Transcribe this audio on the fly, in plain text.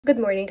Good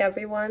morning,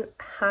 everyone.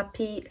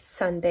 Happy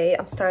Sunday.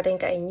 I'm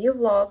starting a new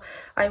vlog.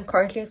 I'm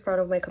currently in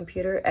front of my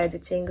computer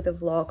editing the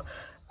vlog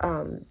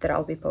that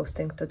I'll be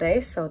posting today,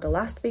 so the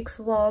last week's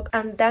vlog.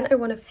 And then I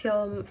want to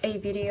film a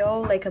video,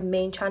 like a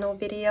main channel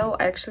video.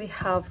 I actually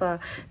have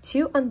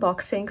two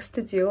unboxings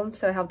to do.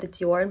 So I have the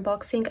Dior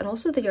unboxing and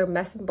also the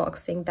Hermes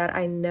unboxing that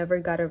I never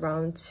got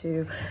around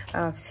to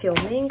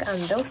filming.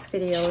 And those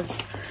videos,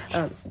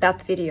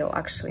 that video,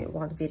 actually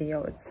one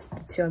video, it's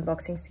the two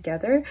unboxings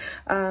together.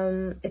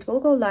 It will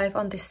go live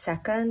on the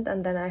 2nd,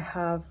 and then I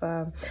have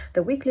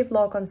the weekly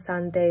vlog on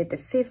Sunday the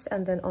 5th,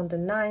 and then on the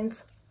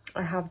 9th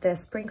I have the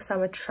spring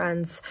summer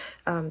trends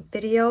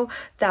video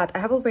that I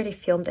have already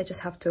filmed. I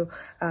just have to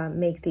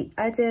make the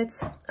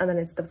edits, and then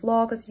it's the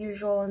vlog as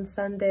usual on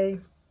Sunday,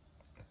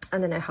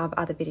 and then I have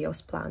other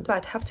videos planned.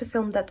 But I have to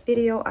film that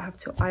video. I have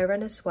to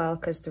iron as well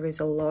because there is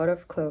a lot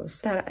of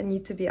clothes that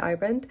need to be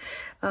ironed.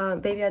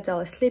 Baby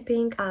Adele is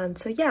sleeping, and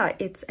so yeah,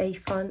 it's a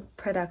fun,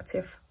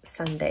 productive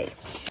Sunday.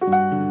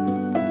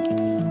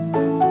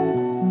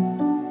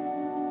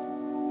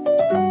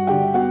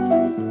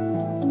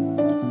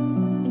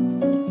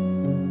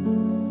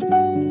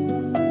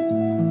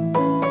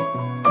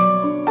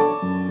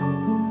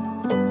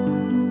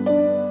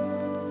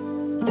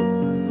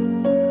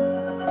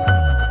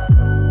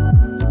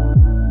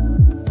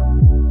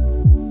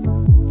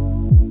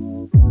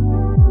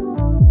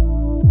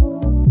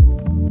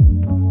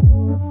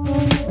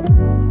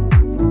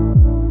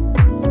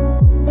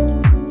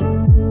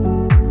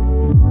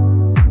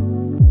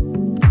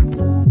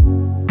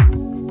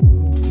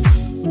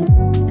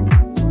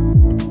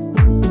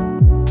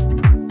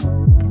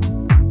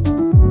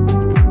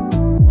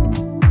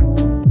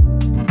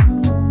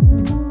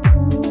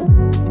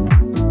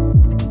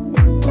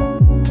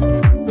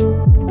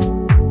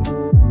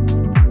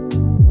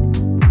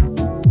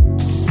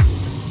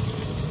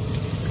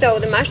 So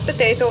the mashed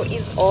potato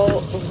is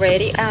all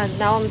ready, and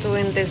now I'm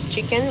doing this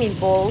chicken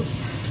meatballs.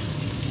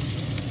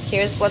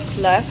 Here's what's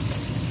left,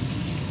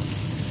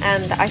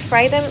 and I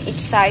fry them each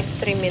side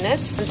 3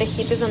 minutes, and the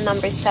heat is on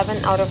number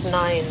 7 out of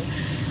 9.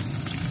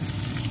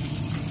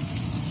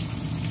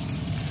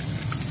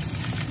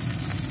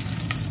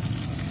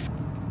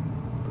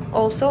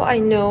 Also, I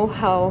know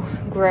how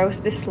gross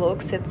this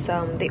looks. It's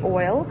the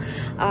oil,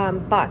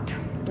 but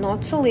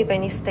not to leave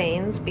any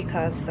stains,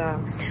 because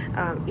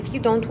if you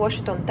don't wash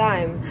it on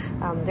time,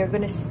 they're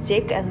gonna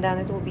stick, and then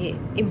it will be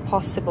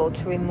impossible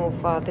to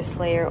remove this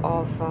layer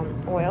of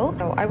oil.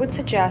 So I would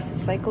suggest,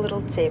 it's like a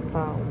little tip,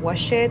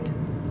 wash it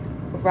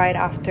right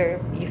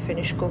after you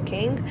finish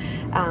cooking,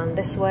 and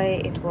this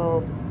way it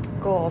will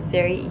go off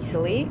very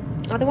easily.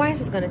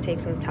 Otherwise it's gonna take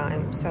some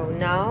time. So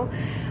now,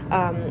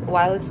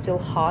 while it's still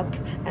hot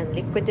and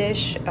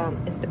liquidish,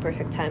 it's the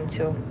perfect time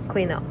to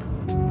clean up.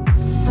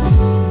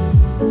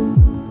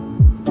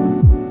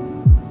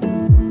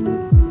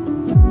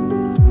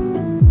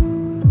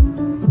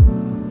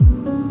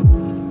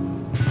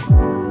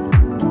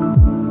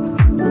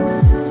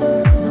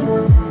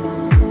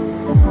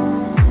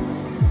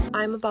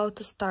 I'm about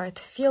to start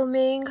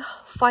filming.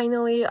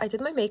 Finally, I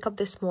did my makeup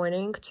this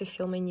morning to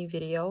film a new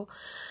video,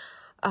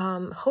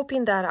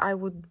 hoping that I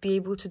would be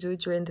able to do it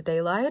during the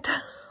daylight.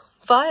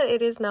 But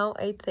it is now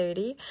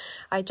 8:30.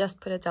 I just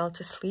put Adele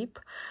to sleep,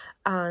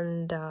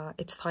 and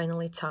it's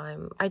finally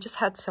time. I just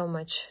had so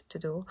much to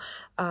do.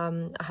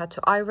 I had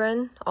to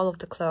iron all of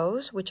the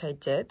clothes, which I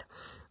did.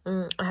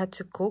 I had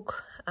to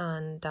cook,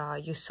 and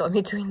you saw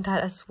me doing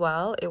that as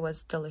well. It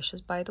was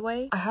delicious, by the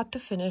way. I had to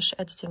finish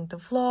editing the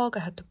vlog. I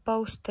had to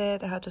post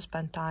it. I had to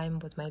spend time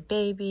with my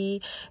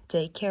baby,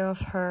 take care of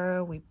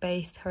her. We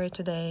bathed her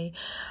today,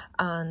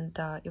 and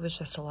it was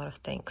just a lot of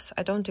things.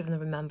 I don't even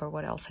remember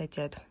what else I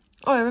did.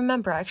 Oh, I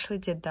remember I actually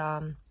did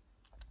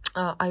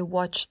I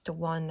watched the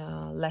one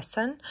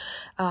lesson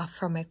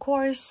from my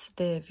course,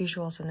 the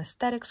visuals and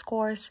aesthetics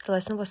course. The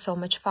lesson was so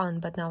much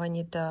fun, but now I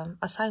need the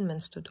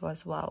assignments to do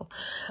as well.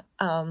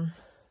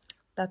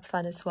 That's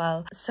fun as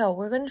well. So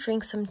we're gonna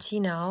drink some tea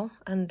now,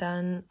 and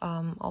then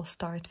I'll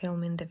start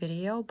filming the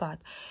video. But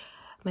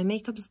my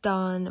makeup's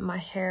done, my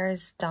hair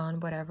is done,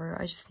 whatever.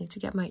 I just need to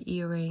get my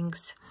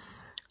earrings,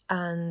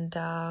 and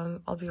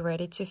I'll be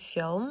ready to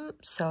film.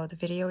 So the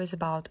video is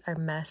about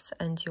Hermes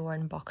and Dior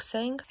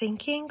unboxing.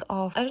 Thinking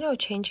of, I don't know,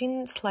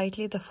 changing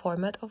slightly the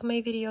format of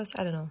my videos.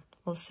 I don't know,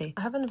 we'll see.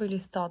 I haven't really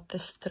thought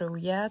this through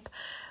yet,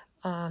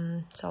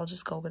 so I'll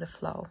just go with the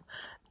flow.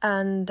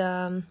 And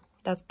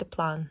that's the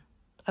plan.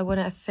 I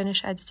want to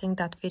finish editing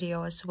that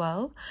video as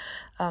well,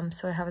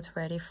 so I have it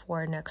ready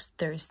for next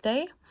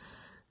Thursday.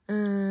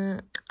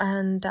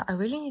 And I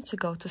really need to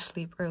go to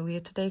sleep earlier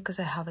today because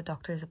I have a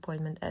doctor's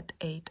appointment at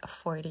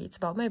 8:40. It's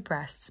about my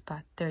breasts,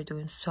 but they're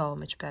doing so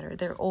much better.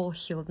 They're all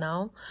healed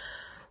now,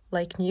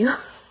 like new.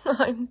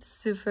 I'm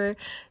super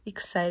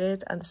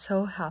excited and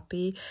so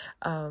happy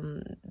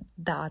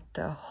that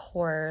the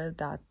horror,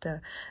 that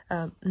the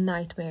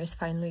nightmare is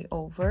finally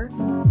over.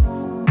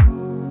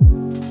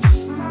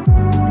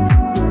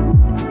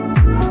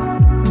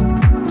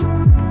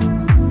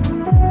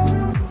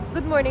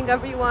 Good morning,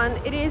 everyone.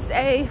 It is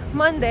a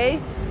Monday,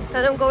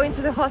 and I'm going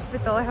to the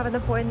hospital. I have an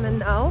appointment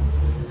now.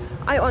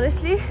 I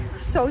honestly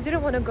so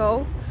didn't want to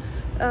go,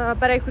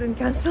 but I couldn't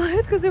cancel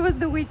it because it was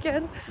the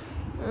weekend.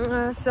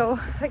 So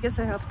I guess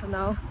I have to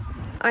now.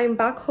 I'm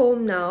back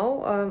home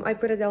now. I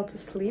put Adele to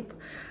sleep.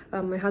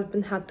 My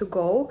husband had to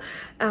go,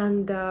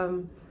 and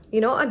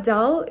you know,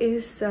 Adele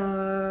is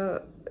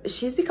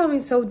she's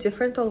becoming so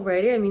different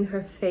already. I mean,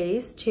 her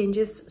face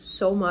changes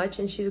so much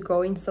and she's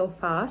growing so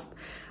fast.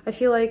 I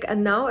feel like,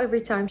 and now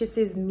every time she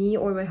sees me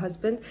or my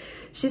husband,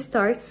 she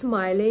starts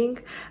smiling,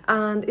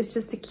 and it's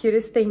just the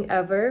cutest thing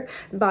ever.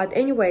 But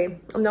anyway,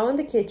 I'm now in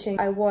the kitchen.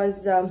 I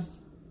was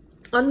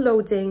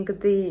unloading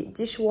the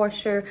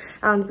dishwasher,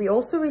 and we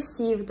also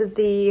received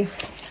the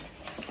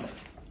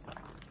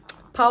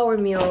Power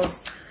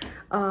Meals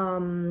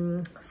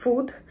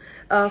food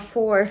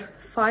for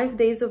 5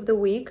 days of the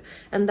week,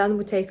 and then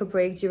we take a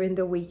break during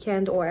the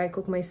weekend, or I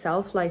cook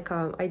myself like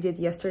I did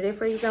yesterday,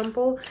 for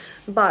example.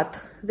 But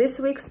this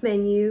week's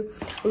menu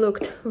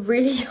looked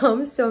really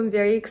yum, so I'm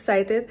very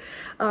excited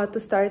to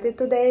start it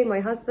today.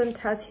 My husband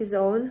has his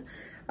own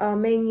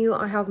menu.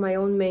 I have my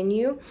own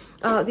menu.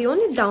 The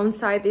only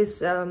downside is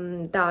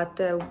that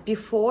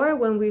before,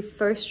 when we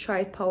first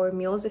tried Power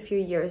Meals a few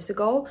years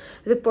ago,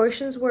 the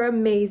portions were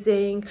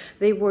amazing.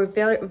 They were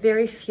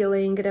very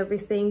filling and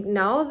everything.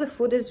 Now the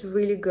food is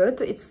really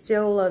good. It's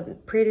still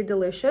pretty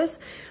delicious,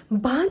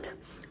 but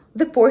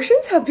the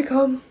portions have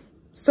become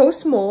so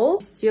small.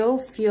 Still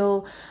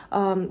feel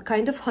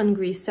kind of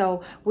hungry,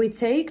 so we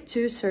take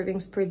 2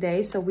 servings per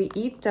day. So we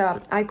eat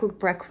I cook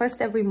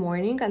breakfast every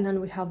morning, and then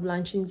we have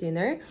lunch and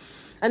dinner,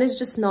 and it's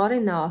just not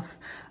enough.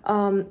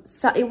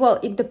 Well,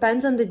 it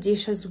depends on the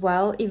dish as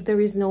well. If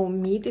there is no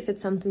meat, if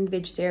it's something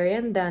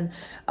vegetarian, then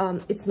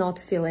it's not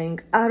filling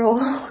at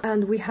all.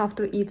 And we have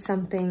to eat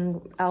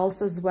something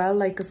else as well,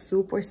 like a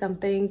soup or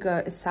something,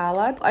 a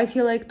salad. I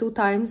feel like 2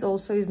 times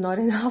also is not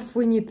enough.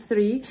 We need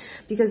 3,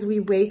 because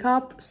we wake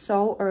up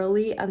so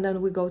early and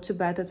then we go to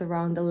bed at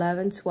around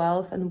 11,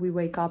 12, and we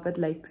wake up at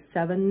like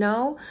 7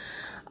 now.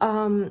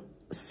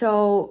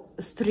 So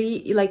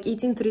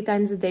eating 3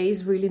 times a day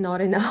is really not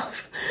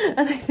enough.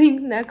 And I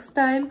think next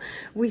time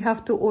we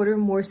have to order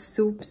more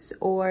soups,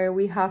 or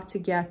we have to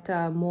get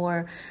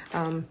more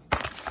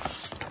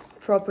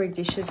proper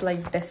dishes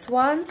like this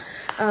one.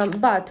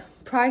 But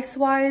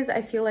price-wise,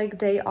 I feel like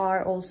they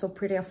are also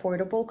pretty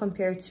affordable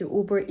compared to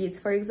Uber Eats,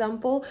 for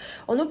example.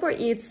 On Uber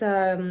Eats,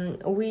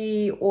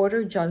 we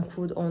order junk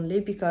food only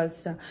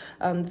because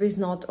there's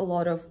not a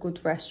lot of good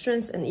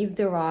restaurants, and if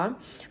there are,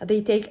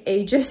 they take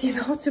ages, you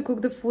know, to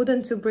cook the food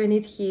and to bring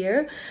it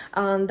here,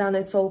 and then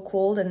it's all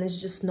cold and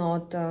it's just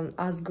not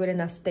as good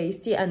and as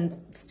tasty, and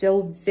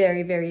still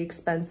very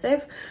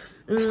expensive.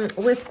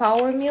 With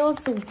Power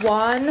Meals,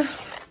 1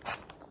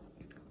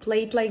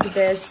 plate like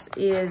this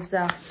is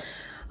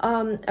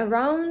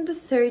around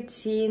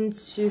 13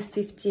 to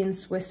 15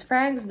 Swiss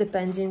francs,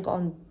 depending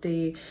on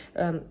the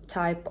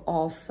type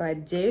of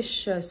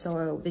dish,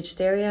 so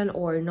vegetarian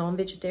or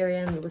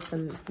non-vegetarian with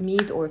some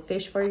meat or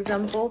fish, for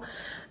example.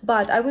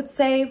 But I would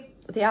say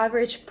the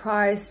average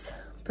price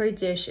per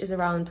dish is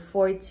around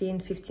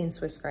 14-15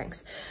 Swiss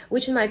francs,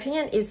 which in my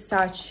opinion is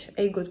such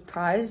a good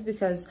price,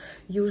 because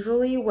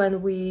usually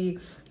when we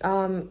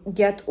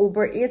get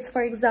Uber Eats,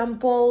 for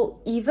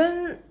example,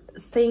 even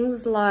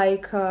things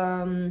like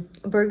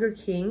Burger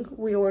King,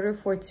 we order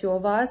for 2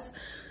 of us,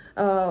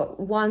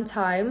 1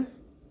 time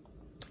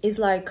is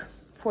like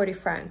 40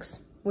 francs,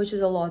 which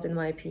is a lot in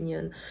my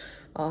opinion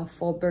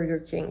for Burger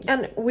King.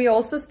 And we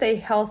also stay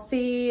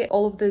healthy.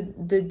 All of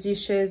the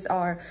dishes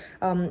are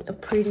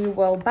pretty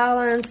well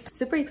balanced.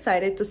 Super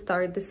excited to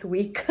start this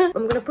week.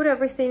 I'm gonna put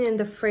everything in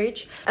the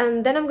fridge,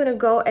 and then I'm gonna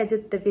go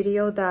edit the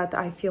video that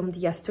I filmed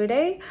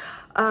yesterday.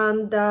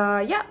 And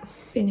yeah,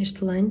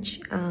 finished lunch,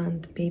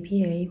 and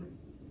baby A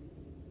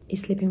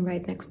is sleeping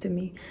right next to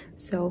me,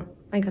 so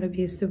I gotta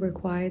be super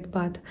quiet.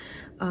 But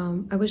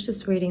I was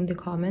just reading the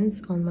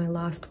comments on my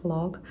last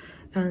vlog,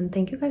 and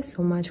thank you guys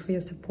so much for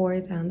your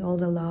support and all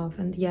the love.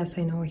 And yes,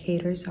 I know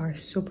haters are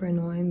super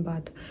annoying,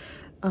 but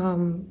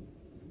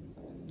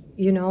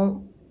you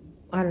know,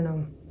 I don't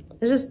know,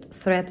 it's just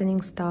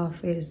threatening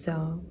stuff is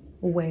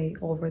way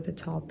over the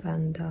top,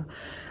 and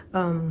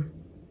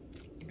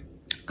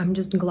I'm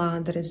just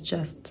glad that it's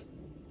just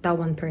that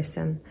one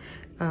person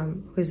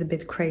who is a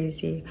bit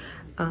crazy,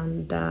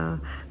 and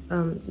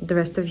the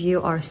rest of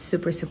you are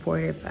super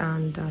supportive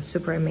and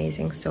super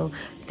amazing. So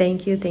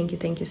thank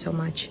you so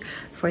much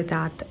for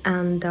that.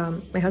 And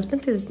my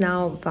husband is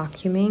now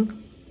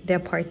vacuuming the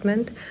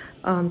apartment.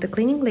 The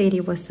cleaning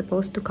lady was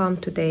supposed to come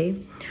today,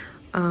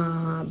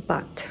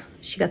 but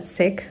she got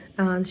sick,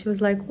 and she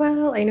was like,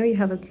 well, I know you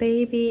have a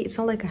baby, it's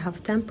not like I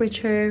have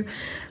temperature,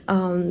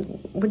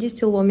 would you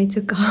still want me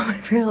to come?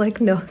 And we're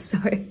like, no,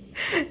 sorry,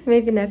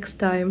 maybe next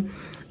time.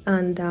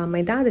 And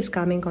my dad is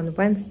coming on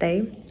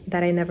Wednesday,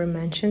 that I never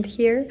mentioned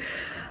here,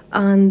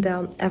 and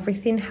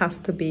everything has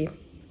to be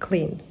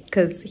clean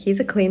because he's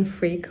a clean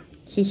freak.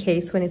 He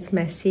hates when it's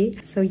messy.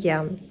 So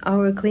yeah,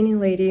 our cleaning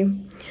lady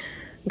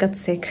got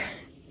sick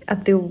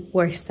at the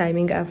worst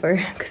timing ever,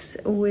 because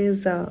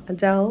with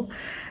Adele,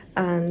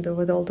 and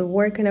with all the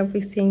work and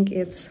everything,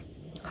 it's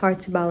hard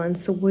to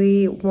balance. So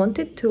we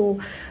wanted to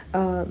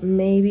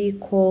maybe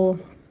call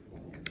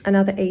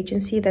another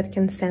agency that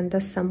can send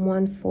us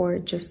someone for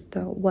just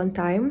one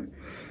time,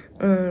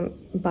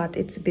 but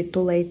it's a bit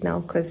too late now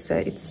because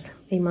it's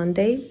a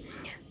Monday,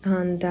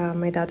 and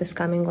my dad is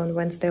coming on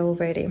Wednesday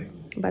already.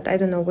 But I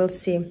don't know, we'll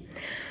see.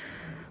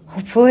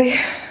 Hopefully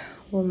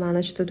we'll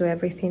manage to do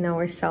everything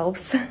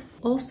ourselves.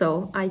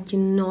 Also, I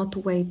cannot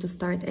wait to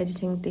start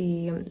editing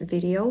the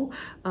video,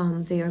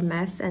 their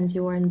mess and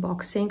your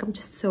unboxing. I'm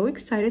just so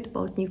excited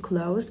about new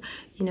clothes,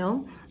 you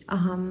know.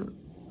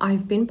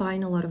 I've been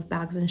buying a lot of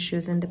bags and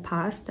shoes in the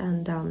past,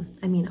 and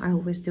I mean, I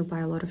always do buy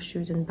a lot of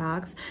shoes and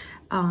bags.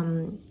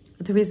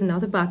 There is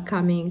another bag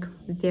coming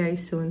very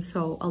soon,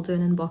 so I'll do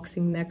an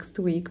unboxing next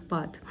week,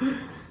 but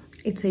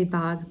it's a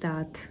bag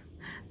that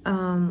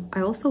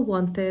I also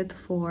wanted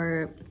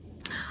for,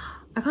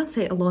 I can't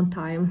say a long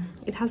time.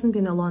 It hasn't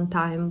been a long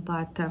time,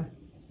 but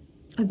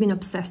I've been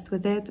obsessed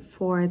with it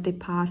for the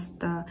past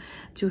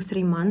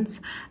 2-3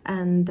 months,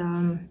 and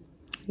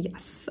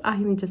yes,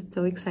 I'm just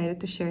so excited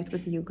to share it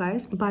with you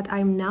guys. But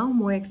I'm now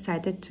more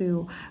excited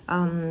to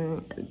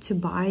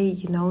buy,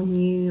 you know,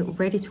 new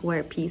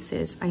ready-to-wear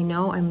pieces. I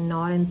know I'm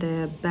not in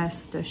the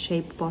best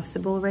shape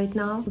possible right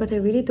now, but I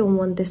really don't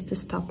want this to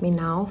stop me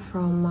now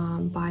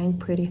from buying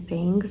pretty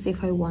things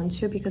if I want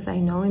to, because I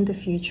know in the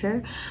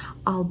future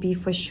I'll be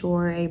for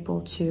sure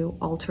able to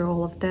alter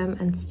all of them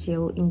and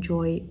still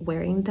enjoy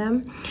wearing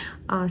them.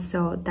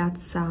 So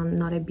that's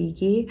not a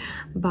biggie,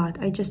 but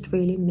I just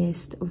really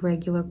missed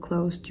regular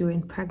clothes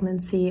during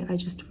pregnancy. I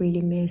just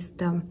really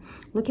missed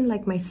looking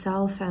like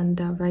myself, and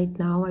right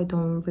now I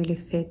don't really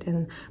fit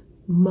in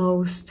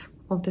most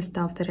of the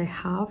stuff that I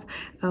have.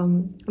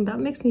 And that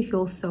makes me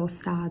feel so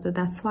sad.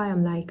 That's why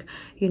I'm like,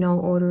 you know,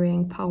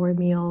 ordering power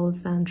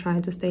meals and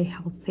trying to stay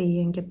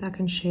healthy and get back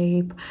in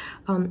shape.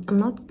 I'm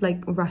not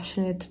like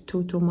rushing it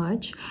too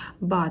much,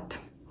 but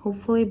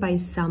hopefully by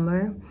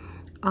summer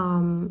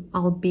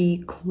I'll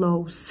be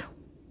close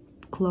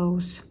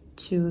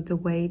to the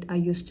weight I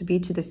used to be,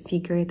 to the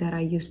figure that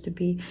I used to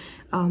be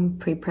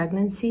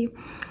pre-pregnancy.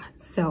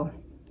 So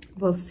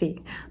we'll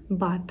see.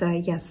 But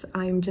yes,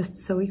 I'm just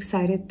so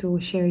excited to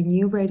share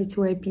new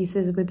ready-to-wear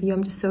pieces with you.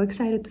 I'm just so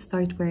excited to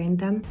start wearing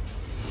them.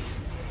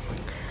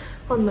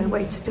 On my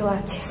way to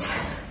Pilates.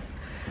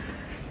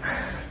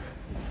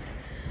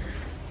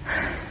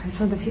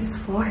 It's on the 5th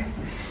floor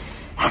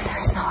and there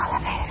is no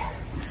elevator.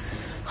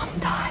 I'm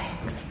dying.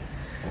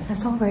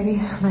 That's already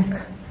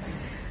like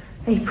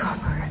a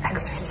proper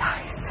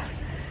exercise.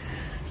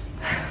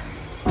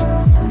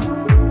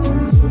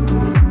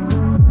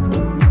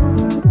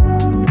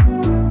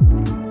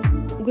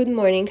 Good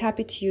morning,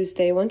 happy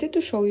Tuesday. I wanted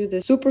to show you the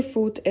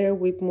Superfood Air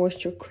Whip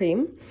Moisture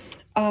Cream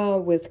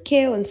with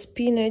kale and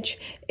spinach.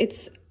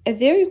 It's a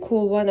very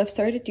cool one. I've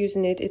started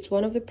using it. It's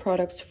one of the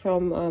products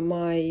from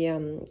my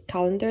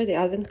calendar, the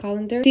advent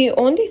calendar. The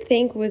only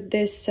thing with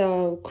this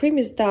cream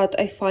is that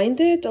I find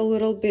it a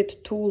little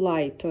bit too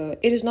light.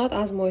 It is not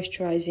as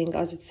moisturizing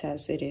as it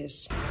says it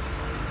is.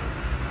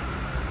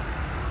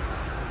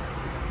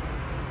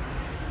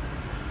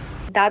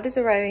 Dad is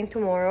arriving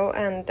tomorrow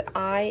and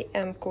I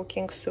am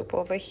cooking soup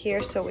over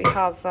here. So we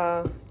have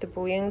the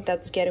bouillon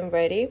that's getting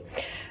ready.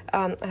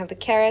 I have the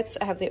carrots,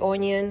 I have the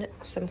onion,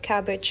 some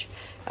cabbage.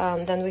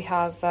 Then we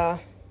have,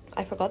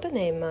 I forgot the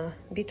name,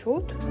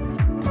 beetroot.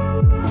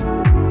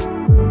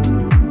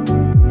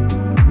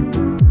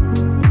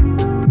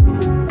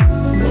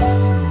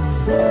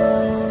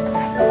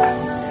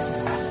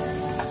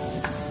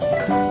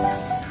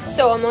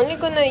 So I'm only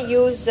gonna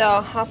use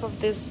half of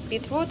this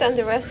beetroot, and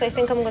the rest I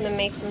think I'm gonna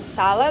make some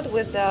salad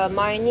with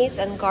mayonnaise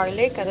and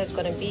garlic, and it's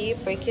gonna be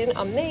freaking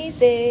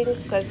amazing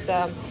because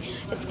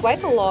it's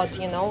quite a lot,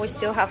 you know. We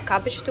still have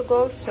cabbage to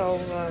go, so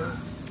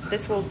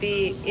this will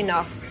be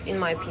enough in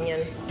my opinion.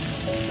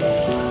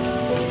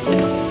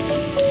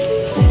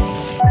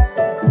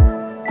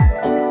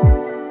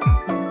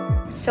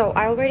 So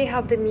I already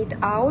have the meat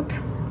out.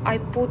 I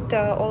put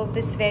all of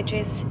these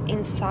veggies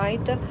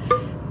inside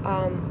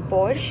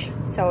borscht,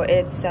 so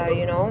it's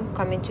you know,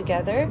 coming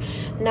together.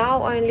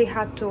 Now I only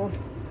had to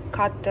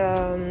cut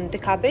the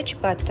cabbage,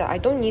 but I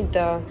don't need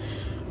the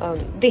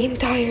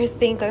entire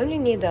thing. I only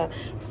need a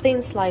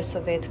thin slice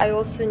of it. I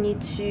also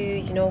need to,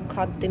 you know,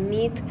 cut the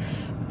meat.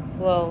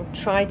 Well,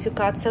 try to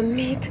cut some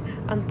meat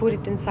and put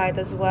it inside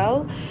as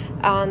well,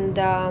 and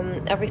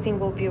everything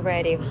will be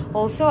ready.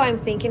 Also, I'm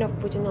thinking of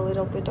putting a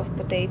little bit of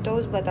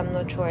potatoes, but I'm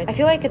not sure. I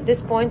feel like at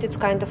this point it's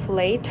kind of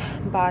late,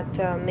 but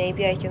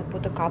maybe I can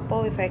put a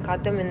couple if I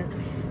cut them in,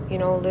 you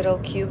know, little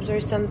cubes or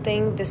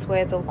something. This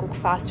way they'll cook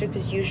faster,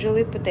 because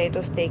usually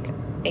potatoes take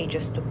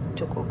ages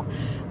to cook,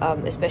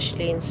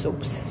 especially in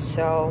soups.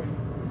 So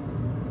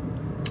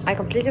I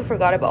completely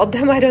forgot about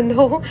them, I don't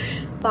know.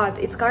 But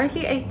it's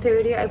currently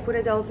 8:30. I put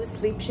Adele to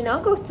sleep. She now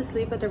goes to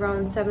sleep at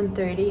around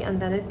 7:30,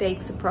 and then it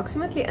takes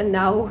approximately an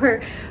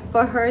hour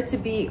for her to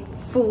be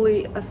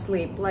fully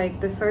asleep. Like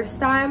the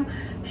first time,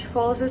 she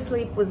falls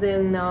asleep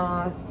within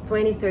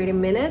 20-30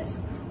 minutes.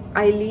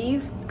 I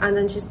leave and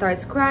then she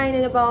starts crying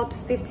in about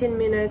 15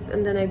 minutes,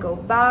 and then I go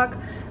back,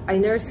 I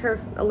nurse her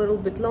a little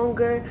bit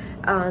longer,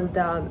 and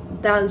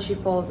then she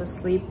falls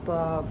asleep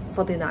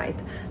for the night.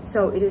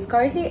 So it is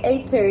currently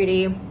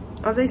 8:30.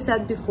 As I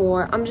said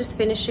before, I'm just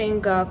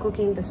finishing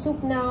cooking the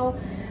soup now.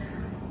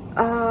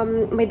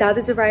 My dad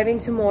is arriving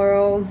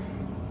tomorrow,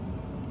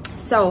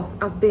 so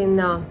I've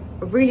been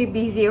really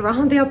busy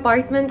around the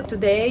apartment.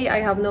 Today I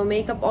have no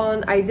makeup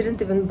on. I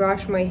didn't even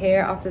brush my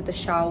hair after the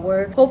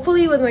shower.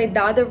 Hopefully when my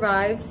dad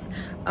arrives,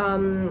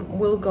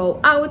 we'll go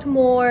out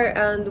more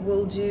and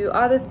we'll do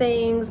other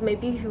things.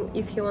 Maybe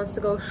if he wants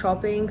to go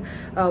shopping,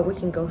 we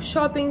can go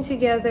shopping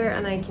together,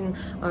 and I can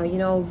you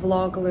know,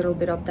 vlog a little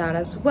bit of that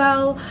as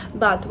well,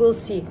 but we'll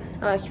see.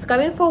 He's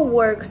coming for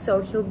work, so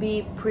he'll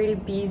be pretty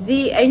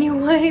busy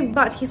anyway,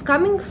 but he's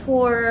coming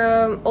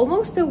for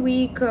almost a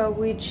week,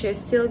 which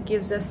still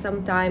gives us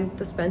some time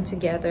to spend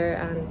together,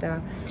 and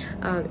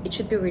it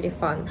should be really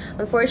fun.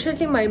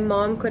 Unfortunately, my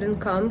mom couldn't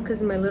come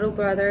because my little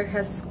brother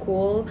has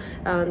school,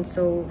 and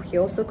so he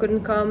also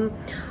couldn't come.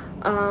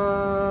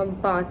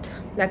 But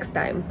next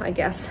time, I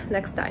guess,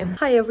 next time.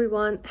 Hi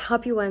everyone,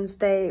 happy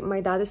Wednesday.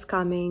 My dad is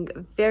coming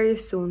very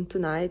soon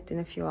tonight, in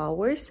a few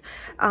hours,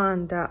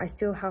 and I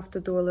still have to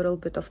do a little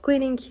bit of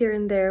cleaning here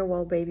and there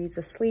while baby is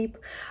asleep.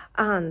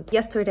 And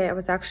yesterday I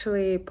was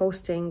actually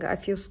posting a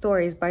few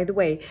stories. By the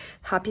way,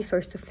 happy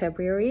 1st of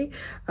February.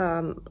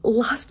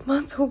 Last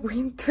month of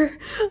winter,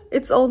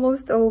 it's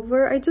almost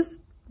over. I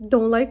just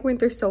don't like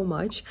winter so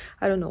much.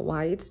 I don't know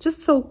why. It's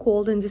just so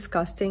cold and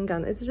disgusting,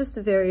 and it's just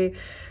very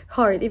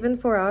hard even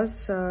for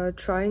us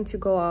trying to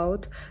go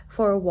out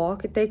for a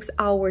walk. It takes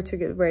hours to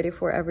get ready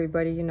for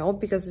everybody, you know,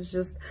 because it's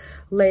just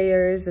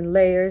layers and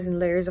layers and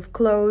layers of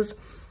clothes,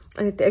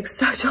 and it takes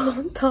such a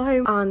long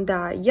time. And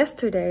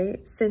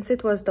yesterday, since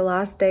it was the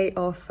last day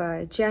of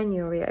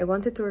January, I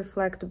wanted to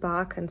reflect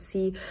back and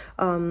see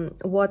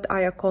what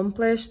I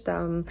accomplished,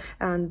 and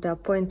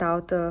point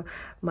out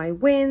my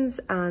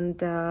wins and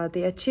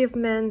the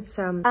achievements,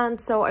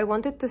 and so I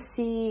wanted to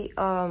see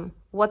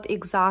what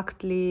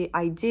exactly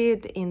I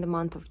did in the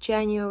month of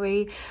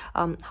January,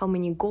 how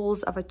many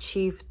goals I've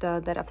achieved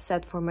that I've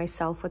set for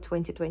myself for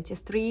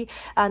 2023.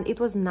 And it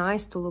was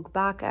nice to look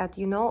back at.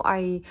 You know,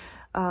 I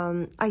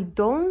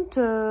don't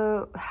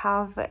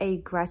have a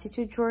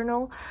gratitude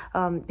journal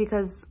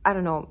because, I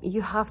don't know,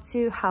 you have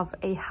to have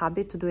a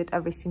habit to do it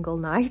every single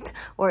night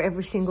or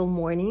every single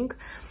morning.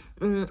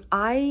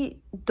 I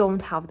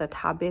don't have that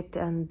habit,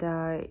 and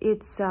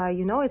it's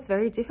you know, it's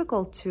very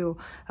difficult to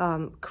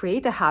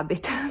create a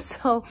habit.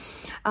 So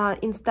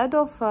instead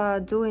of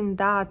doing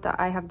that,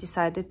 I have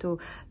decided to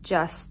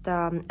just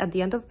at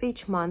the end of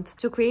each month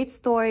to create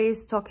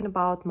stories talking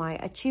about my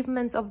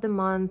achievements of the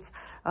month,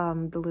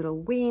 the little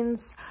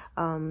wins,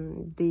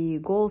 the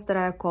goals that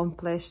I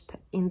accomplished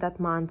in that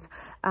month.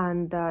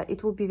 And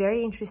it will be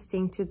very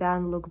interesting to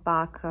then look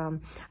back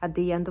at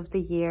the end of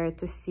the year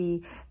to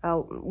see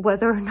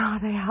whether or not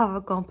I have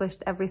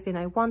accomplished everything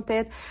I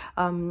wanted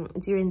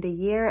during the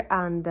year.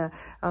 And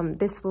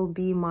this will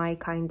be my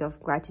kind of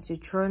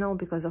gratitude journal,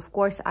 because of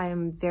course I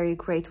am very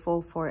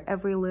grateful for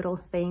every little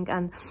thing.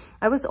 And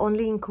I was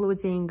only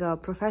including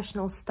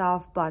professional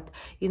stuff, but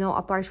you know,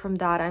 apart from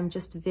that, I'm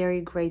just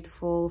very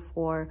grateful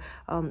for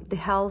the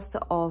health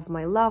of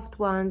my loved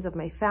ones, of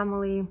my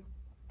family.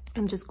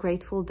 I'm just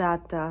grateful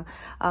that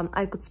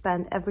I could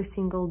spend every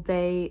single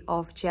day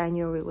of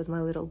January with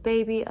my little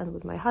baby and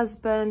with my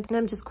husband. And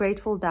I'm just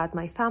grateful that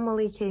my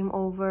family came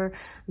over,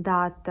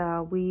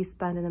 that we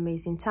spent an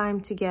amazing time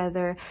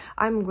together.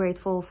 I'm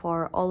grateful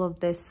for all of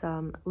these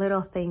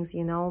little things,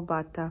 you know,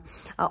 but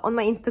on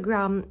my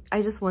Instagram,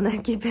 I just want to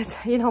keep it,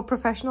 you know,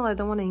 professional. I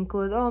don't want to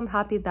include, oh, I'm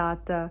happy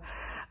that,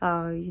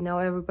 you know,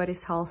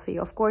 everybody's healthy.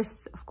 Of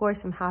course,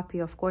 I'm happy.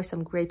 Of course,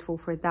 I'm grateful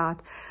for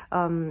that.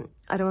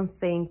 I don't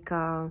think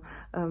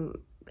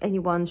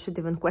anyone should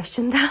even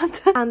question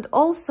that. And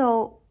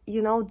also,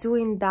 you know,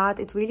 doing that,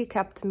 it really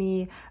kept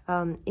me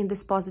in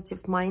this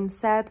positive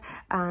mindset,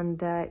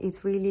 and it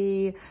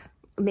really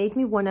made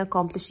me want to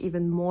accomplish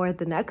even more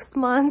the next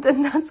month.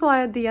 And that's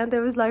why at the end I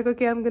was like,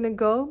 okay, I'm gonna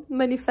go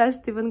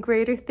manifest even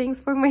greater things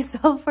for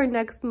myself for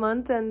next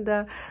month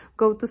and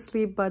go to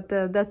sleep. But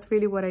that's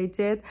really what I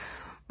did.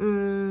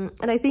 And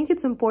I think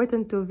it's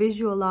important to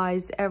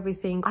visualize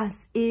everything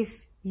as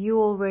if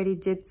you already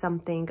did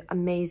something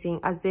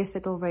amazing, as if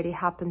it already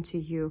happened to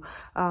you.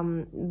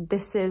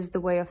 This is the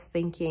way of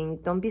thinking.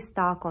 Don't be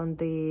stuck on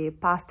the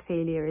past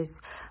failures.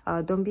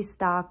 Don't be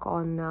stuck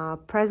on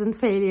present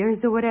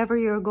failures or whatever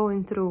you're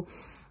going through.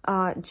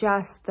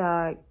 Just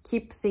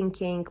keep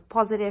thinking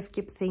positive,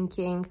 keep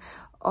thinking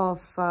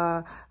of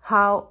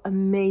how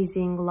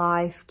amazing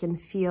life can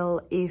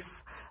feel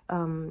if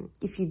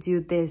you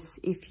do this,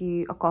 if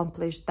you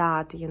accomplish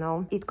that, you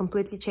know. It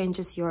completely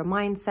changes your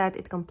mindset.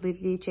 It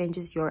completely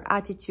changes your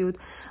attitude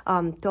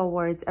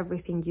towards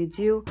everything you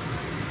do.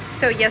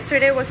 So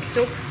yesterday was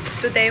soup.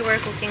 Today we're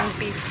cooking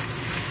beef.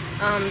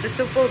 The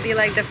soup will be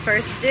like the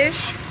first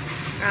dish.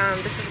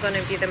 This is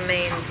gonna be the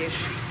main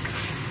dish.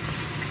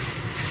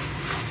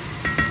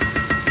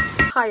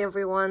 Hi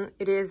everyone.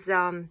 It is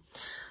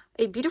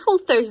A beautiful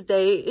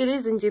Thursday. It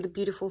is indeed a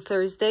beautiful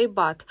Thursday,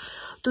 but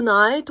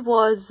tonight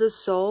was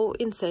so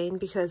insane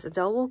because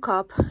Adele woke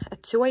up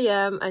at 2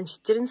 a.m. and she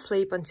didn't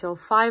sleep until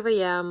 5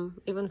 a.m.,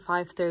 even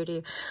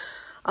 5:30.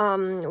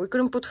 We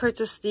couldn't put her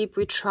to sleep.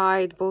 We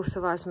tried, both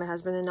of us, my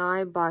husband and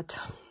I, but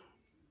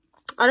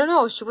I don't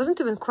know, she wasn't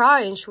even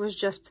crying. She was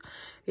just,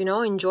 you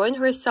know, enjoying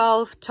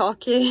herself,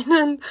 talking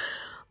and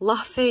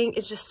laughing.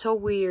 It's just so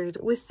weird.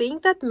 We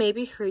think that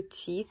maybe her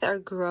teeth are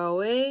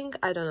growing.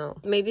 I don't know.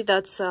 Maybe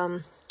that's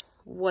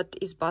what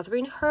is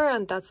bothering her,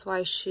 and that's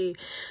why she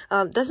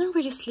doesn't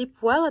really sleep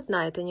well at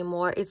night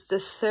anymore. It's the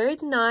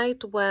third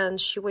night when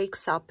she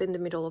wakes up in the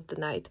middle of the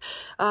night.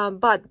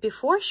 But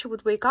before, she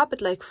would wake up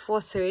at like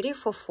 4:30,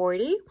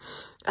 4:40,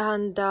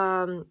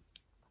 and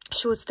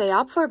she would stay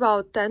up for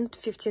about 10 to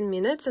 15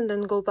 minutes and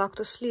then go back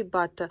to sleep.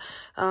 But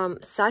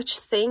such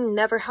thing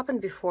never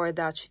happened before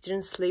that. She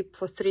didn't sleep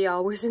for 3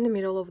 hours in the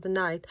middle of the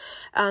night.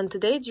 And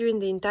today, during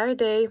the entire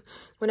day,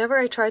 whenever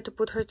I tried to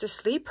put her to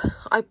sleep,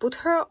 I put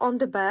her on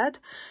the bed,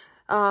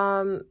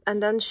 and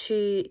then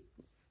she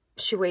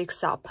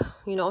wakes up,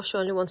 you know. She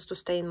only wants to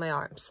stay in my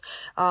arms,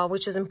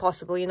 which is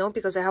impossible, you know,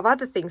 because I have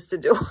other things to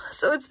do.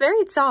 So it's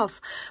very tough.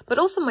 But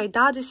also my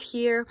dad is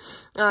here.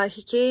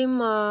 He came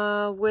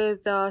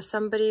with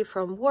somebody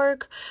from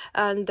work,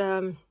 and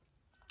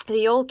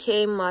they all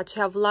came to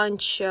have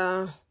lunch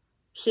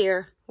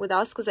here with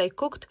us because I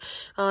cooked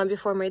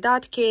before my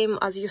dad came,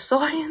 as you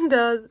saw in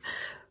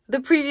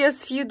the previous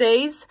few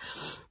days.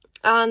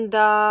 And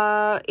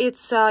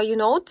it's you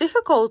know,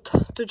 difficult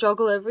to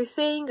juggle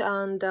everything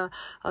and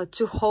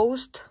to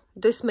host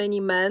this many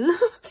men,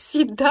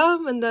 feed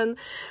them, and then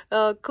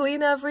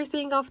clean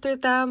everything after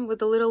them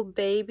with a little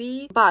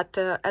baby. But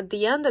at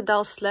the end,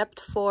 Adele slept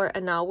for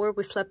an hour.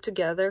 We slept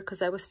together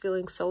because I was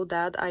feeling so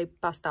dead. I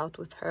passed out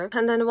with her.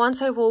 And then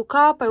once I woke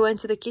up, I went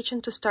to the kitchen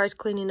to start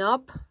cleaning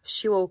up.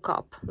 She woke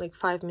up like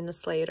 5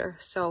 minutes later.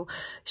 So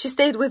she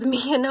stayed with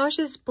me, and now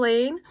she's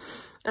playing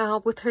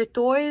with her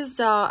toys.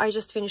 I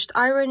just finished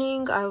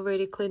ironing. I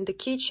already cleaned the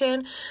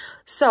kitchen.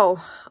 So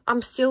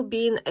I'm still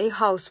being a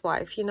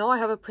housewife. You know, I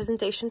have a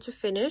presentation to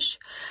finish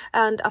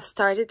and I've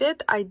started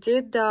it. I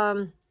did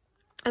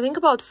I think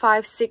about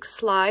 5-6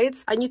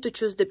 slides. I need to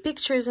choose the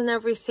pictures and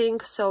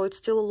everything, so it's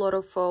still a lot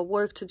of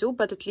work to do,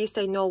 but at least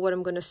I know what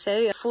I'm gonna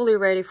say. I'm fully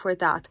ready for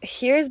that.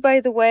 Here's, by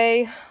the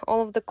way,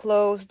 all of the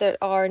clothes that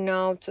are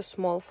now too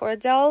small for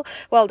Adele.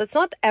 Well, that's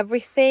not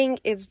everything.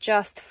 It's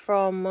just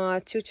from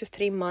 2 to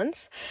 3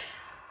 months.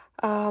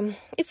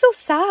 It's so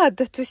sad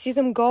to see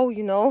them go,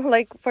 you know.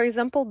 Like, for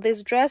example,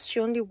 this dress she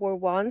only wore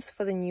once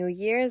for the New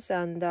Year's,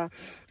 and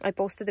I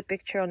posted a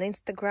picture on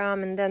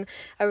Instagram, and then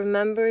I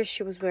remember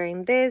she was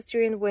wearing this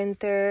during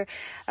winter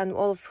and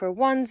all of her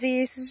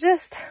onesies. It's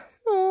just,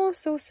 oh,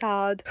 so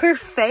sad. Her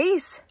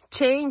face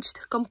changed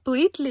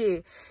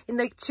completely in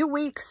like 2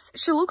 weeks.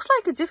 She looks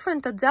like a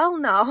different Adele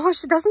now.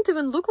 She doesn't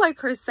even look like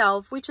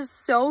herself, which is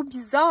so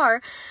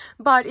bizarre,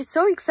 but it's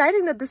so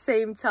exciting at the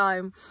same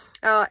time.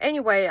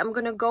 Anyway, I'm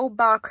gonna go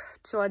back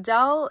to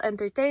Adele,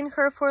 entertain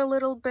her for a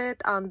little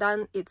bit, and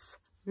then it's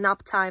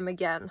nap time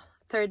again.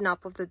 Third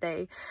nap of the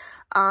day,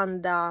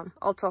 and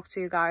I'll talk to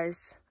you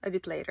guys a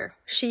bit later.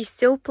 She's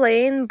still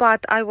playing,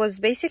 but I was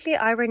basically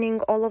ironing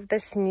all of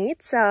these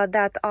knits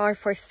that are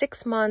for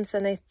 6 months,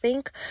 and I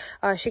think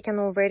she can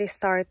already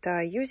start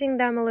using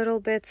them a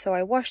little bit. So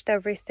I washed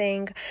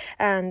everything,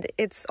 and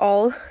it's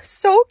all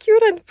so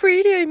cute and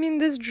pretty. I mean,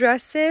 these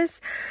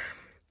dresses,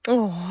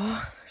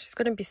 oh, she's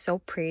gonna be so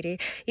pretty.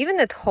 Even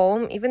at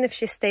home, even if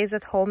she stays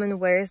at home and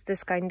wears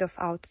this kind of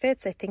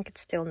outfits, I think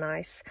it's still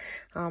nice,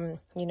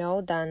 you know,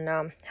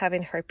 than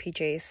having her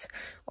PJs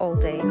all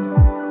day.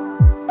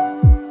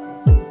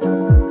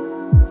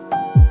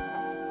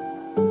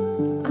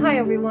 Hi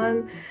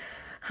everyone,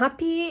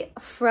 happy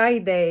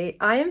Friday.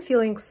 I am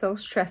feeling so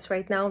stressed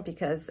right now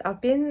because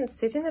I've been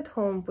sitting at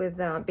home with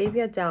baby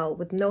Adele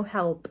with no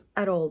help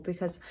at all,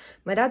 because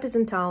my dad is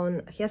in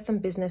town, he has some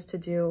business to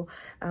do,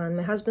 and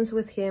my husband's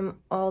with him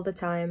all the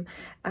time,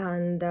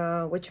 and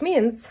which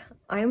means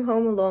I am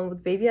home alone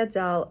with baby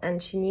Adele,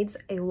 and she needs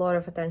a lot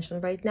of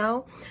attention right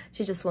now.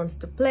 She just wants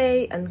to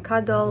play and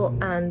cuddle,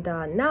 and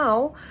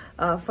now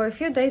for a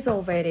few days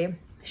already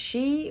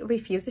she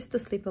refuses to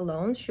sleep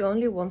alone. She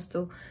only wants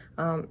to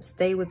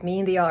stay with me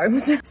in the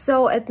arms.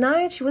 So at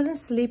night she wasn't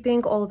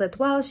sleeping all that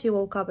well. She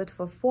woke up at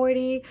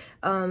 4:40,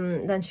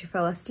 then she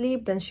fell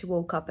asleep, then she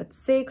woke up at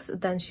 6,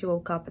 then she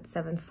woke up at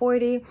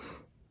 7:40,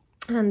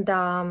 and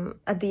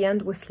at the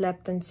end we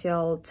slept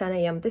until 10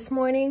 a.m. this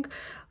morning.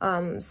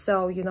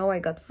 So, you know, I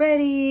got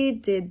ready,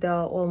 did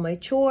all my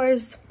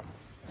chores,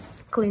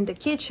 cleaned the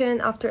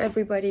kitchen after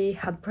everybody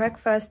had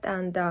breakfast,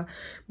 and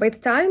by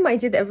the time I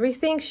did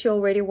everything, she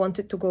already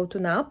wanted to go to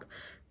nap,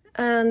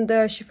 and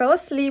she fell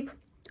asleep.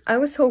 I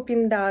was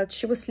hoping that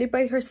she would sleep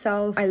by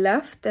herself. I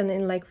left, and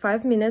in like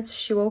 5 minutes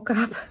she woke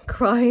up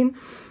crying,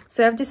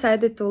 so I've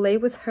decided to lay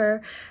with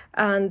her,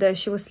 and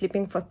she was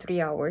sleeping for 3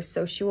 hours,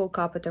 so she woke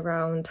up at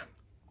around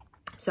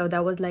So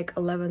that was like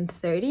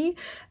 11:30,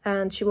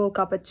 and she woke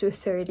up at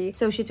 2:30.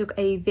 So she took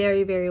a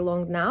very, very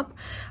long nap.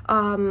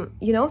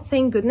 You know,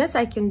 thank goodness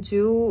I can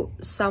do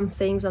some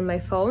things on my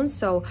phone.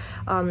 So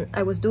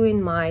I was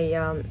doing my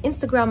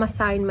Instagram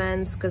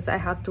assignments because I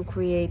had to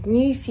create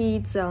new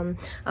feeds,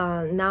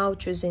 now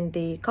choosing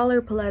the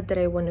color palette that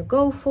I want to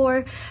go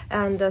for,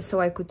 and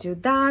so I could do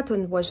that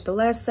and watch the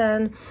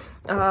lesson.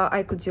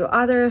 I could do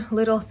other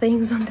little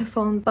things on the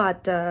phone,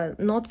 but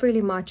not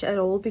really much at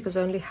all because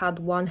I only had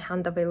one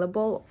hand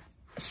available.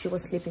 She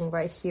was sleeping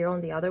right here on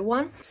the other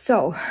one. So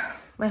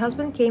my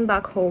husband came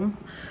back home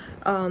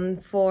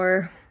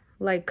for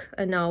like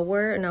an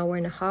hour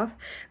and a half.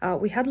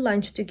 We had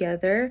lunch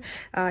together.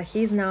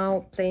 He's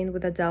now playing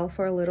with Adele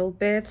for a little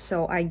bit,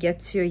 so I get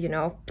to, you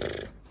know,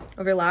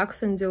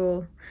 relax and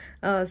do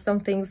some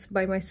things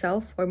by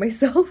myself or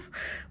myself.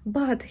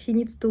 But he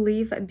needs to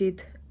leave a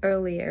bit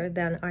earlier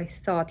than I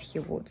thought he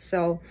would.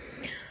 So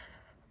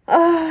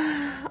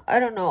I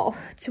don't know.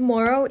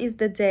 Tomorrow is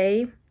the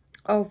day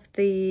of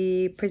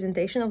the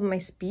presentation of my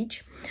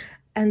speech,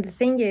 and the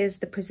thing is,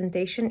 the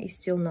presentation is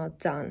still not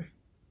done,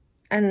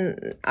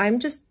 and I'm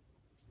just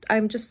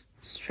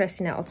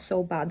stressing out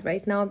so bad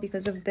right now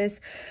because of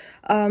this.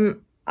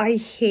 I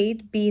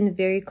hate being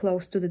very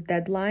close to the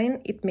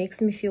deadline. It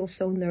makes me feel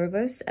so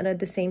nervous, and at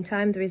the same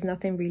time there is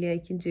nothing really I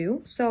can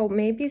do. So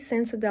maybe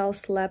since Adele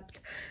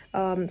slept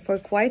for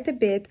quite a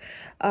bit,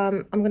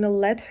 I'm gonna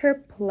let her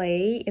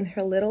play in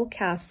her little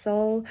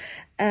castle,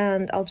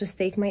 and I'll just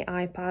take my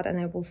iPad and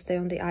I will stay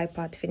on the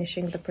iPad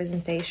finishing the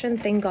presentation.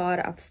 Thank God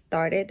I've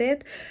started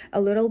it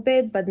a little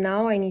bit, but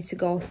now I need to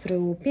go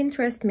through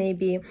Pinterest,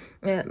 maybe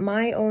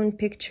my own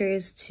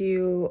pictures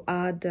to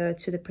add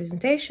to the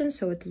presentation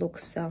so it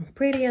looks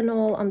pretty and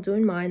all. I'm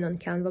doing mine on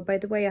Canva, by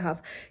the way. I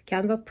have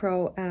Canva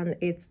Pro, and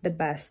it's the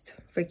best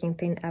freaking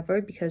thing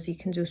ever because you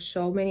can do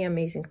so many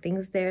amazing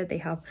things there. They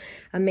have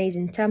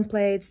amazing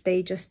templates.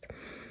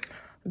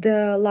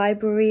 The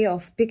library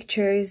of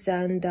pictures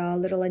and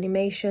little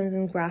animations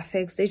and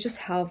graphics, they just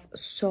have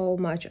so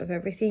much of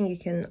everything. You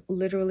can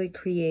literally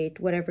create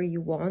whatever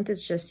you want.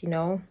 It's just, you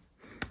know,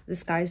 the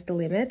sky's the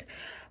limit.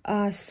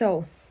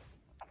 So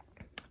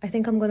I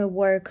think I'm gonna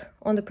work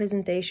on the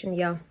presentation,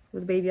 yeah,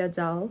 with baby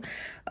Adele.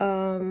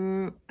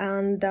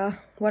 And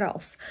what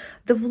else?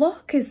 The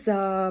vlog is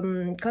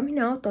coming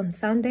out on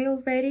Sunday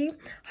already.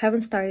 I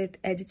haven't started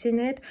editing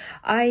it.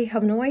 I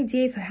have no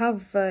idea if I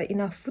have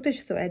enough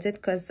footage to edit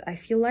because I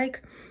feel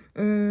like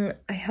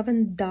I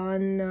haven't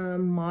done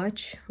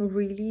much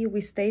really.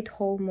 We stayed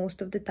home most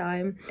of the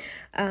time,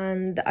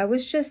 and I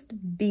was just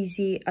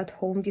busy at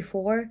home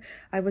before.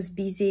 I was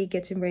busy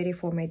getting ready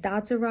for my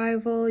dad's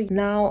arrival.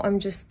 Now I'm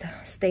just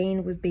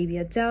staying with baby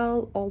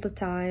Adele all the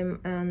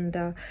time,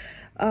 and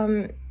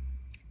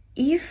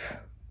if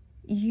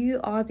you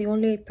are the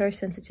only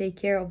person to take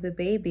care of the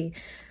baby,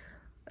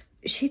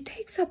 she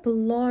takes up a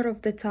lot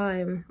of the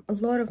time, a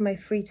lot of my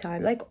free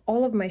time, like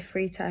all of my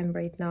free time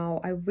right now.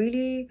 I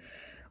really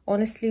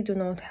honestly do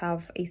not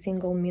have a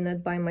single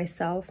minute by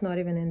myself, not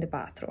even in the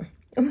bathroom.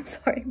 I'm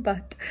sorry,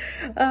 but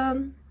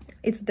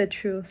it's the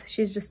truth.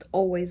 She's just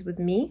always with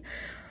me.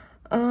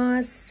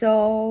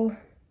 So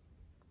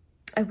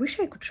I wish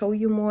I could show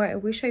you more. I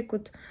wish I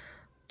could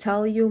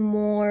tell you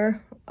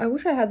more. I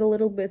wish I had a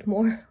little bit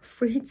more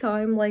free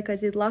time like I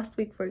did last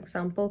week, for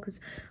example, because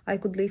I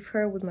could leave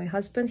her with my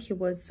husband. He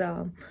was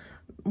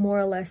more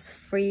or less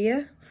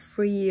freer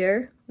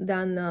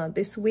than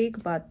this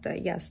week, but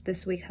yes,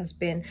 this week has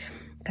been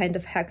kind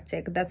of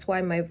hectic. That's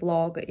why my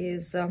vlog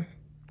is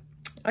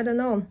I don't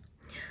know,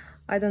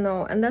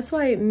 and that's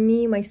why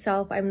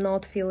myself, I'm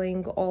not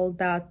feeling all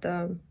that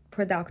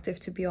productive,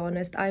 to be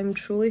honest. I'm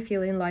truly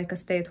feeling like a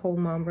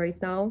stay-at-home mom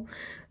right now,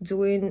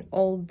 doing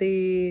all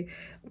the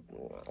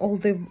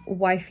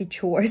wifey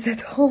chores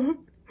at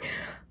home,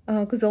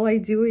 because all I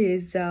do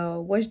is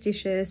wash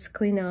dishes,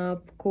 clean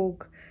up,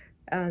 cook,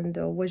 and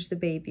watch the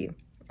baby.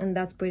 And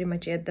that's pretty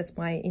much it. That's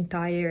my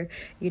entire,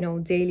 you know,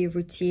 daily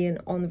routine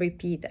on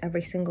repeat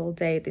every single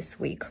day this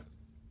week.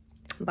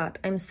 But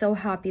I'm so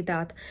happy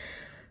that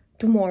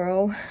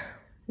tomorrow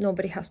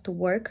nobody has to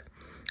work.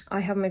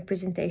 I have my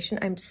presentation.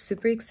 I'm just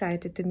super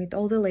excited to meet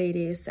all the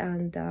ladies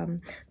and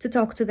to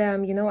talk to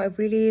them. You know, I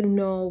really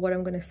know what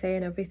I'm gonna say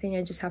and everything.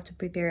 I just have to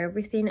prepare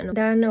everything, and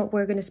then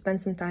we're gonna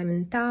spend some time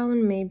in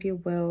town. Maybe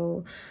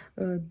we'll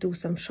do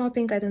some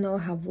shopping, I don't know,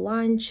 have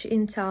lunch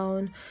in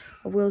town.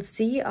 We'll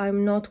see.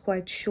 I'm not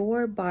quite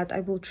sure, but I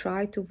will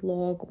try to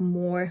vlog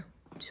more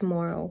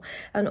tomorrow.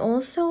 And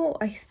also,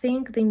 I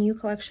think the new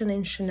collection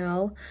in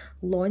Chanel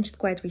launched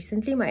quite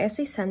recently. My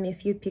essay sent me a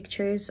few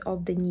pictures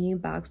of the new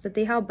bags that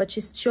they have, but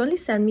she only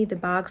sent me the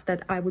bags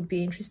that I would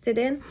be interested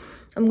in.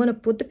 I'm gonna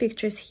put the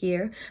pictures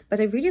here, but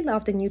I really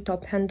love the new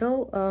top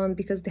handle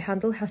because the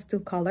handle has two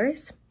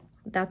colors.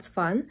 That's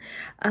fun.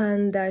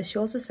 And she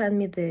also sent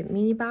me the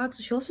mini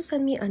bags. She also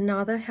sent me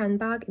another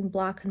handbag in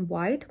black and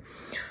white,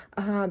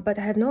 but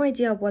I have no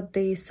idea what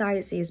the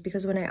size is,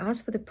 because when I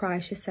asked for the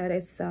price, she said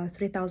it's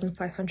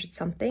 3,500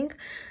 something,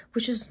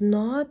 which is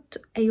not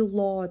a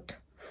lot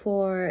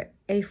for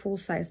a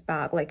full-size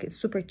bag, like it's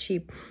super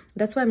cheap.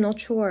 That's why I'm not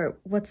sure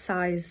what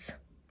size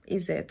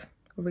is it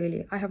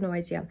really. I have no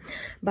idea,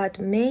 but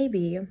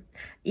maybe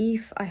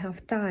if I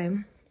have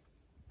time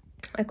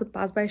I could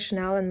pass by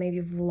Chanel and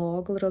maybe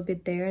vlog a little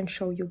bit there and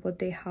show you what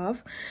they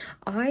have.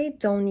 I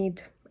don't need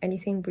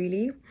anything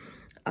really,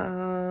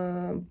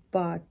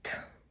 but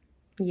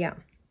yeah,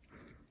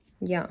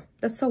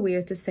 that's so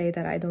weird to say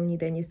that I don't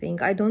need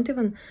anything. I don't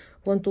even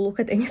want to look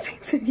at anything,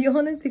 to be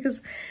honest,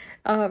 because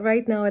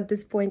right now at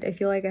this point I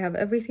feel like I have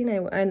everything.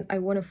 I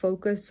want to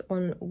focus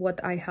on what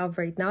I have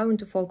right now. I want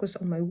to focus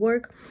on my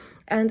work,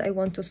 and I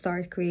want to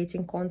start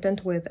creating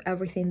content with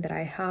everything that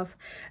I have,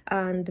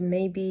 and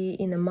maybe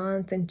in a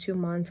month and 2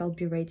 months I'll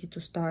be ready to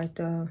start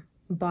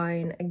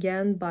buying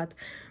again. But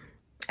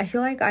I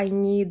feel like I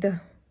need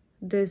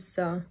this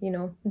you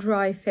know,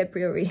 dry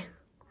February.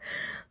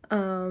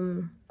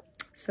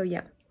 So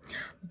yeah,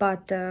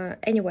 but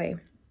anyway,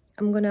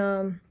 I'm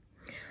gonna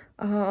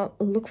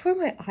look for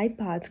my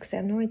iPad because I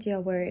have no idea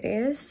where it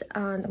is,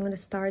 and I'm gonna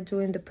start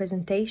doing the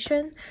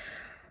presentation.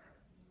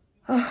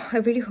 I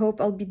really hope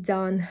I'll be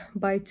done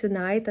by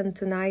tonight, and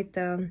tonight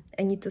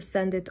I need to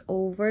send it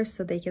over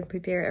so they can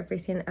prepare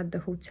everything at the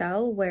hotel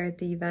where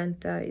the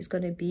event is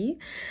gonna be.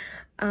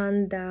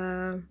 And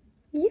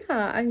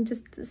yeah, I'm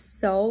just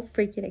so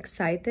freaking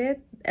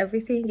excited.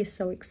 Everything is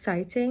so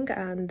exciting,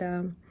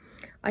 and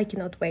I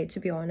cannot wait, to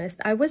be honest.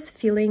 I was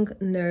feeling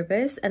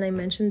nervous, and I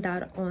mentioned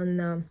that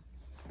on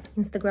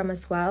Instagram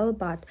as well,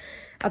 but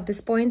at this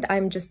point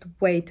I'm just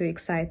way too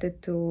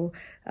excited to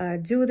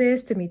do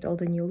this, to meet all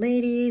the new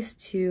ladies,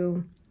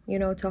 to, you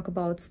know, talk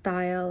about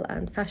style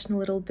and fashion a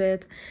little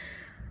bit,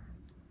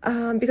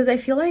 because I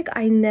feel like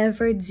I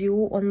never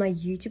do on my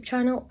YouTube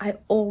channel. I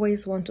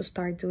always want to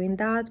start doing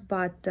that,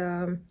 but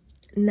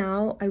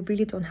now I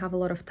really don't have a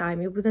lot of time.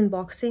 With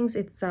unboxings,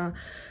 it's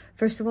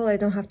first of all, I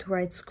don't have to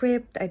write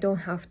script, I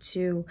don't have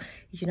to,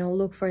 you know,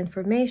 look for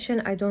information,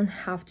 I don't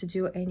have to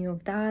do any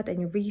of that,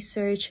 any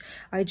research.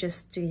 I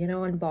just, you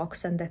know,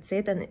 unbox and that's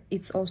it. And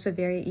it's also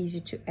very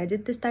easy to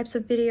edit these types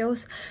of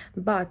videos.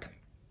 But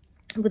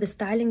with the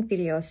styling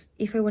videos,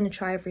 if I want to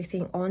try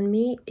everything on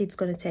me, it's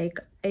going to take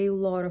a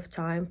lot of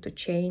time to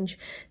change,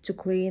 to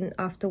clean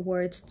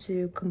afterwards,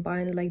 to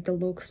combine like the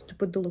looks, to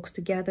put the looks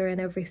together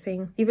and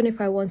everything. Even if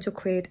I want to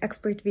create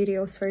expert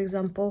videos, for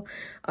example,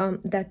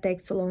 that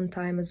takes a long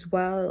time as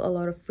well, a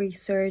lot of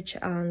research,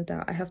 and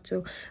I have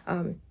to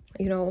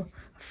you know,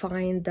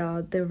 find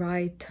the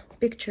right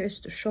pictures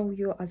to show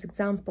you as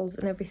examples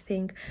and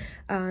everything,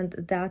 and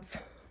that's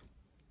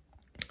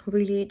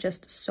really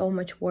just so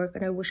much work,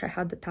 and I wish I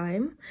had the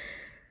time.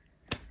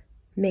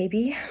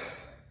 Maybe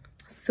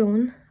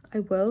soon I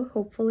will,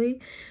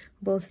 hopefully.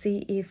 We'll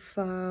see if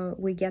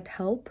we get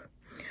help.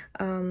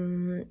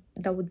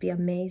 That would be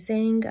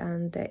amazing.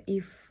 And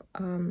if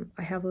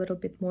I have a little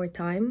bit more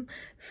time,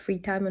 free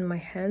time in my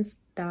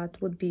hands,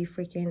 that would be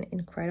freaking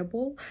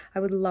incredible. I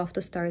would love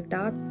to start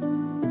that.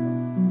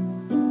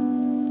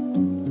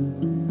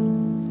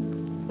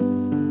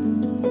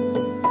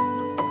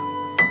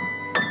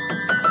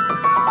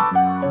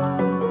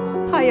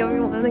 Hi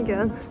everyone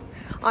again.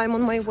 I'm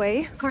on my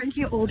way,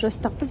 currently all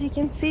dressed up as you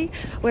can see,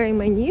 wearing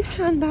my new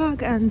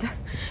handbag, and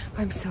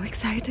I'm so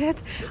excited.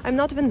 I'm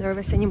not even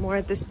nervous anymore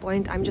at this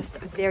point. I'm just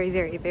very,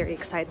 very, very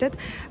excited,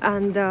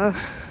 and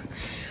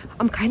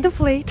I'm kind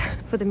of late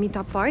for the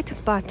meetup part,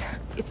 but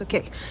it's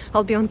okay.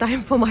 I'll be on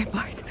time for my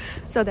part,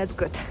 so that's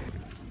good.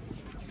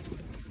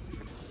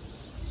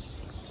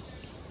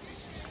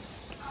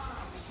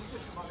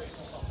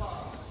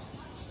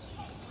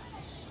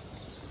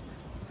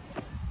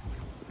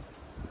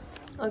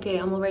 Okay,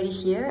 I'm already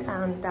here,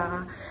 and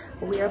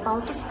we're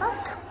about to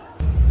start.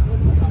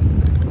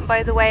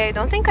 By the way, I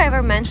don't think I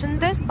ever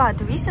mentioned this, but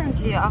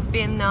recently I've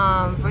been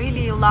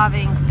really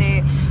loving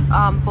the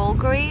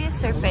Bulgari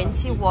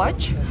Serpenti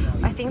watch.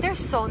 I think they're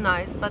so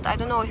nice, but I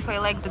don't know if I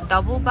like the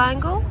double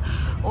bangle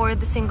or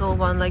the single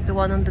one, like the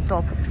one on the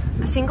top.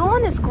 The single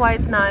one is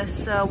quite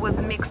nice with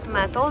mixed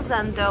metals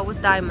and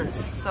with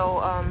diamonds,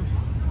 so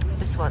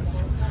this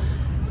one's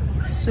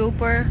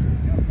super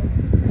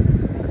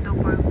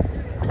duper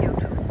cute.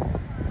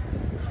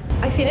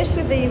 I finished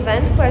with the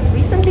event quite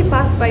recently,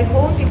 passed by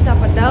home, picked up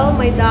Adele,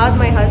 my dad,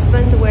 my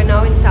husband were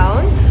now in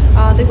town.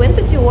 They went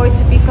to Dior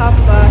to pick up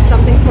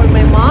something for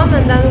my mom,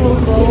 and then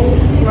we'll go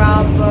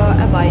grab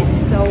a bite.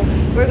 So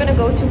we're gonna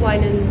go to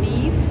Wine and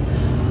Leave,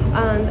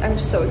 and I'm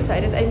just so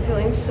excited. I'm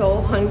feeling so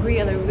hungry,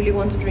 and I really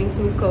want to drink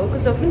some Coke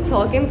because I've been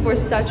talking for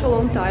such a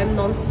long time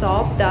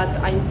non-stop that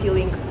I'm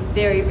feeling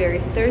very, very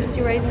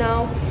thirsty right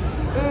now.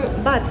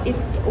 But it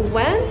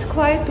went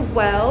quite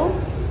well.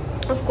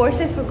 Of course,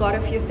 I forgot a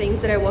few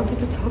things that I wanted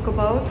to talk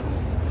about.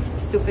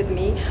 Stupid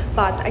me.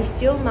 But I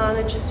still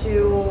managed to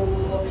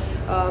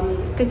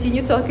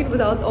continue talking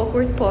without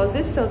awkward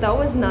pauses, so that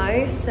was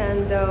nice.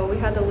 And we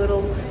had a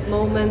little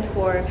moment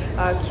for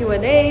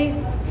Q&A,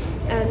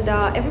 and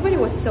everybody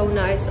was so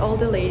nice. All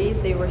the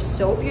ladies, they were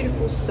so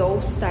beautiful, so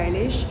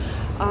stylish.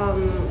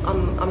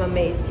 I'm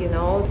amazed, you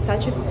know. It's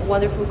such a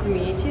wonderful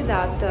community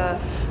that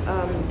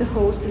the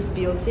host is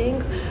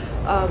building.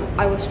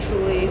 I was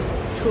truly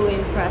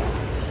impressed.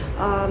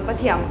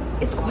 But yeah,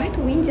 it's quite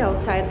windy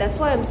outside. That's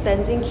why I'm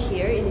standing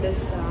here in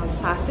this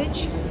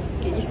passage.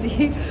 Can you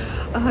see?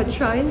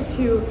 Trying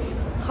to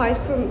hide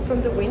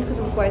from the wind because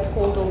I'm quite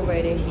cold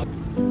already.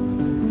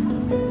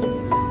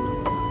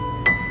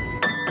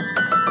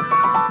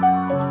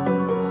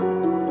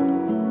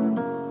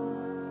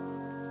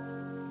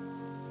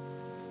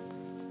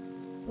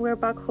 We're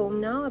back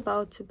home now,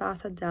 about to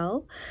bath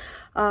Adele,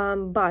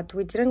 but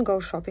we didn't go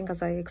shopping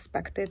as I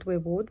expected we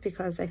would,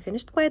 because I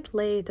finished quite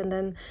late, and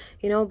then,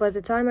 you know, by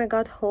the time I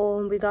got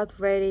home, we got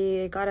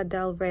ready, I got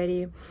Adele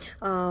ready,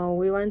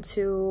 we went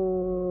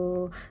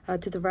to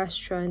the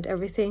restaurant,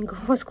 everything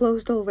was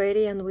closed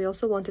already, and we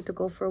also wanted to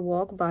go for a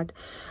walk, but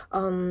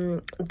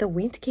the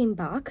wind came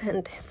back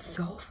and it's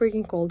so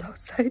freaking cold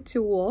outside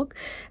to walk.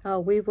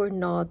 We were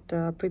not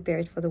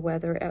prepared for the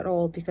weather at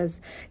all,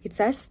 because it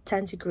says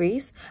 10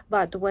 degrees,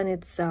 but when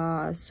it's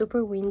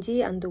super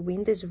windy and the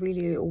wind is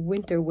really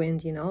winter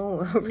wind, you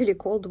know, a really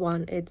cold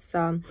one, it's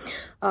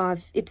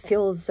it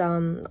feels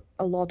a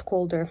lot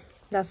colder.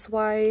 That's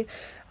why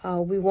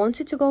we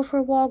wanted to go for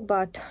a walk,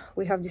 but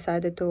we have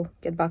decided to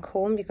get back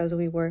home because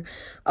we were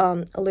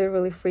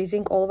literally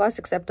freezing, all of us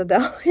except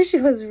Adele.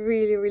 She was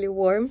really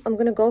warm. I'm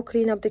gonna go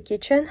clean up the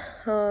kitchen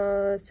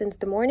since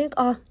the morning.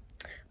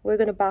 We're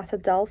gonna bath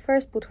Adele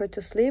first, put her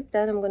to sleep,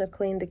 then I'm gonna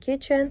clean the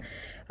kitchen,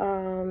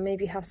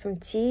 maybe have some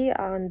tea,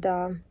 and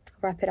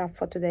wrap it up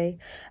for today.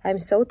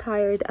 I'm so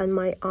tired, and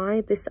my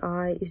eye, this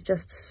eye is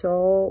just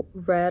so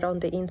red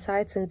on the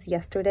inside since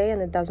yesterday,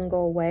 and it doesn't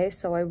go away,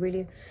 so I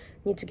really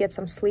need to get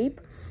some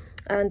sleep.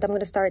 And I'm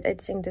gonna start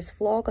editing this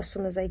vlog as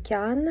soon as I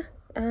can,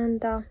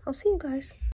 and I'll see you guys.